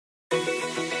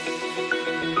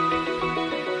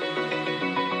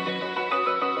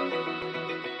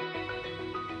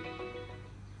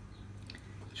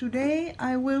Today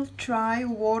I will try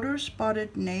water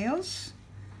spotted nails,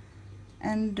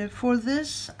 and for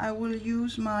this I will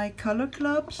use my color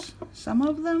clubs, some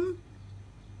of them.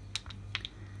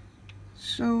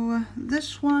 So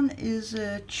this one is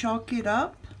Chalk It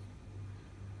Up.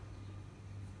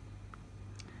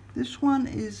 This one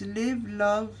is Live,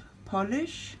 Love,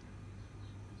 Polish.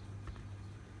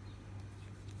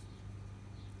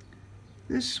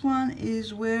 This one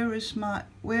is Where is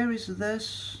the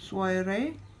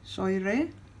Soiree?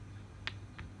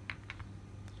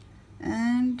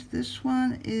 And this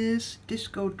one is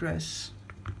Disco Dress.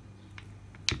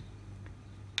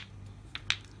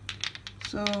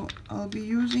 So I'll be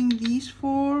using these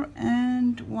four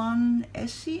and one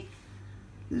Essie.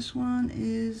 This one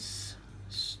is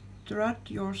Strut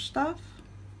Your Stuff.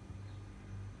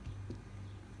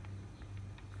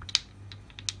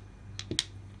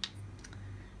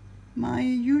 My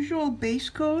usual base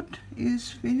coat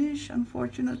is finished.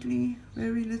 Unfortunately,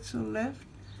 very little left.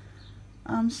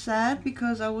 I'm sad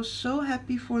because I was so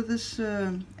happy for this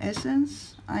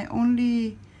essence. I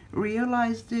only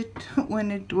realized it when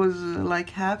it was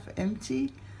like half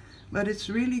empty, but it's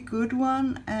really good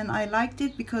one, and I liked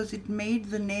it because it made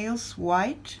the nails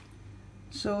white.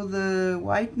 So the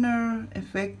whitener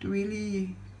effect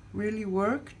really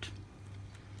worked.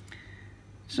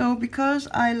 So because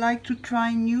I like to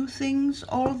try new things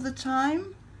all the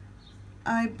time,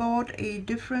 I bought a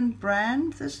different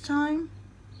brand this time.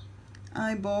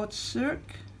 I bought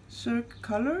Cirque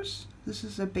Colors. This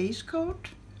is a base coat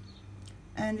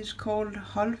and it's called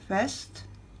Holfest.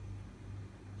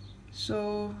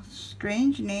 So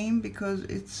strange name because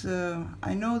it's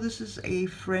I know this is a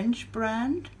French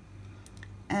brand,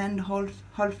 and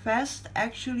Holfest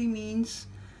actually means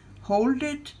hold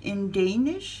it in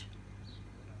Danish.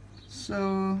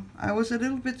 So I was a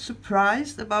little bit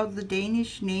surprised about the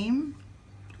Danish name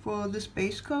for this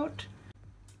base coat.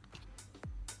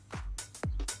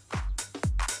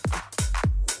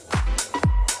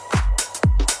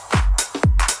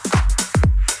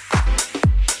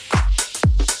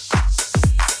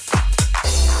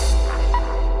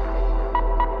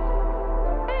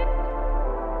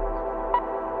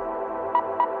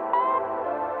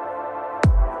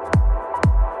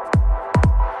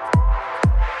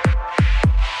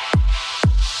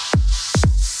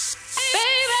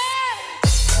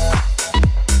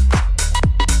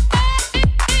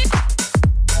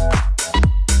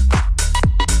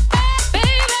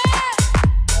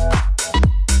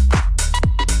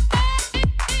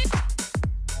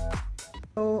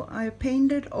 I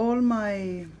painted all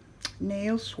my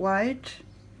nails white,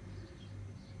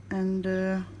 and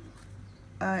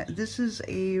this is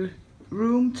a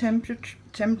room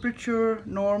temperature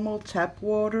normal tap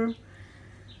water,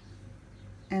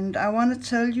 and I want to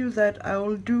tell you that I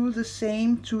will do the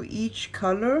same to each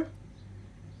color.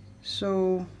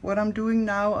 So what I'm doing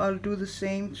now, I'll do the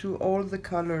same to all the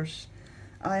colors.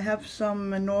 I have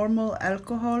some normal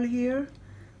alcohol here,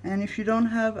 and if you don't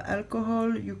have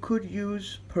alcohol, you could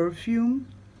use perfume.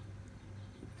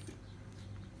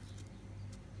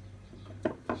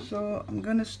 So I'm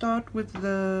gonna start with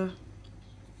the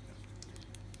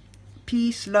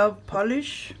Peace, Love,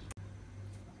 Polish.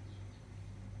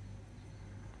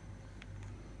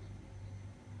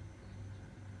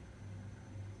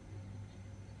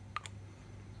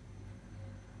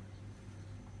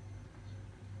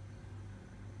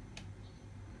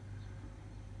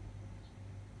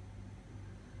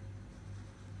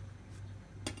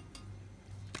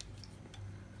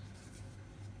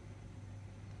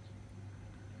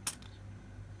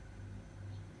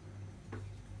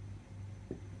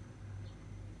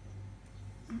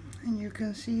 And you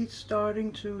can see it's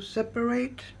starting to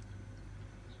separate.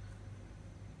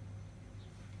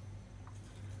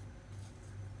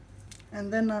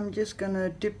 And then I'm just gonna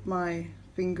dip my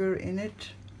finger in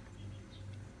it.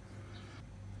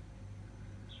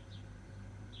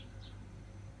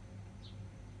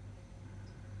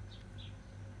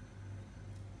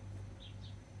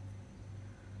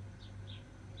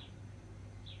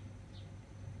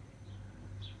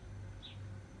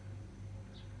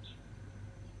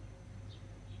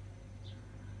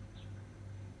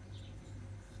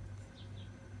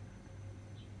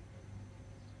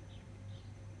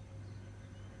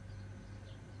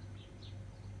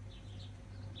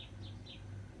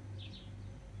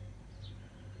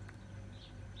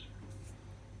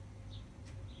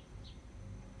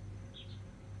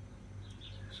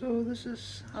 So this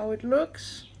is how it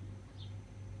looks.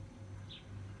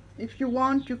 If you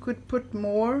want, you could put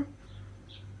more,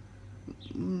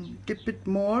 dip it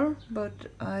more, but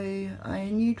I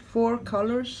need 4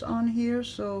 colors on here,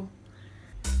 so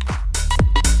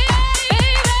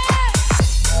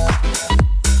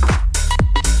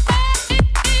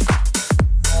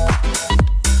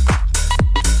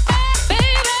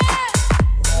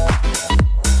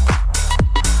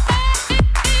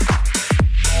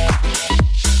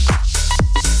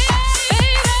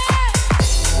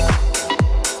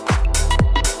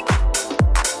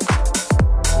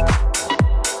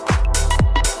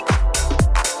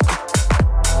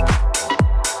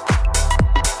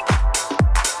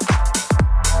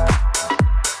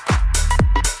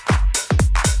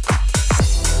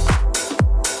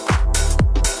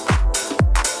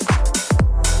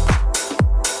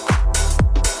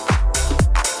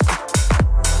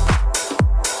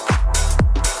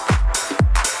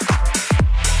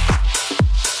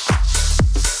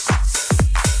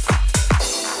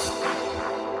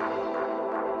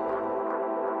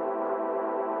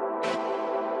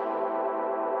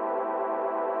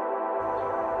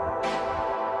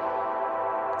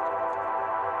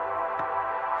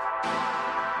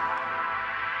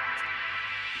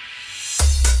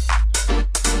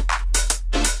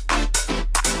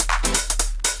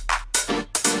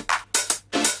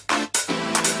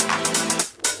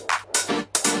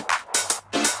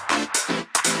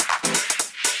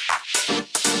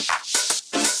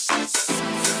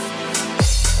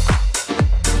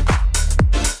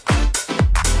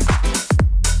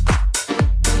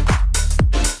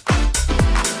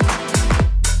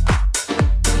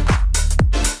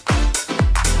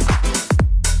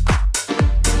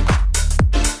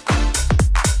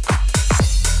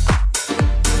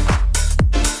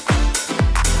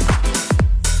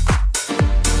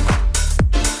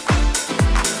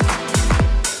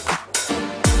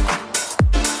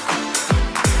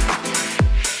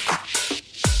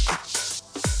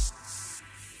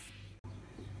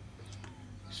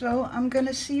So I'm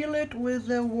gonna seal it with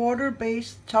a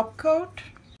water-based top coat.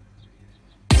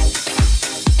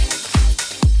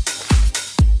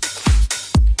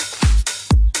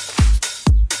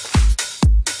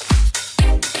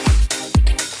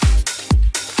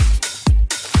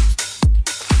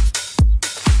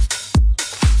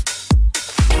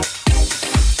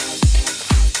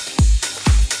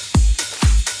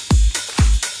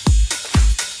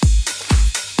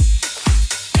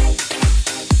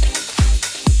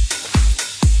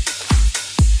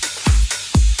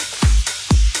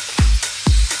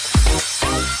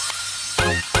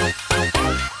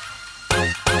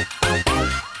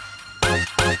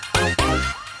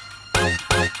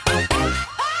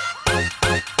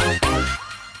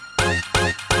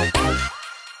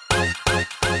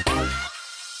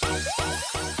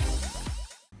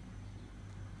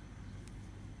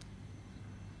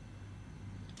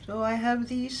 So I have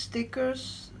these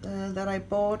stickers that I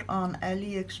bought on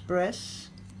AliExpress.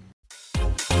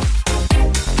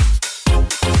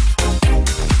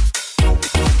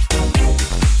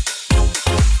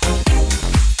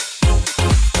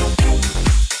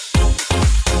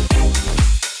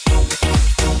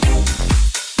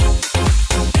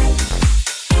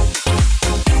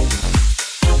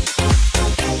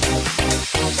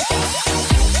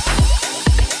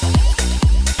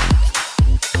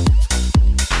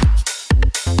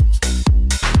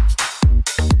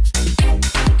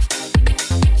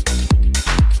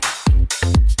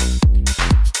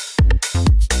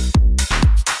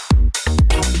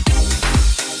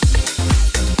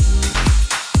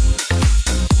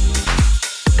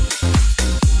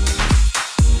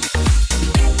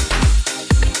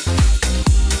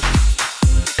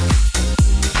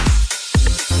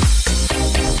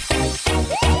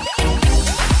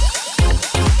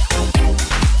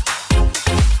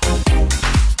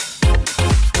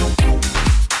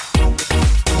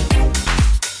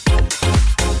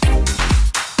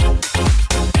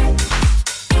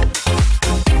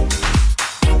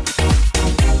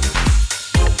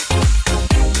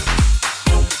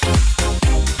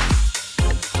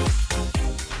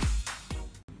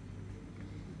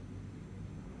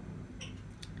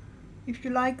 If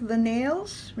you like the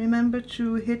nails, remember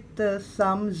to hit the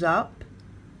thumbs up.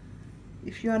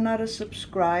 If you are not a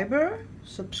subscriber,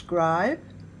 subscribe.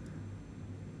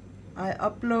 I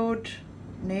upload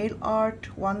nail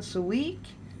art once a week.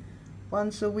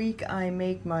 Once a week I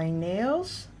make my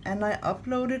nails and I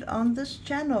upload it on this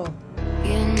channel.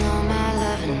 You know my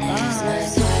loving is my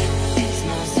soul.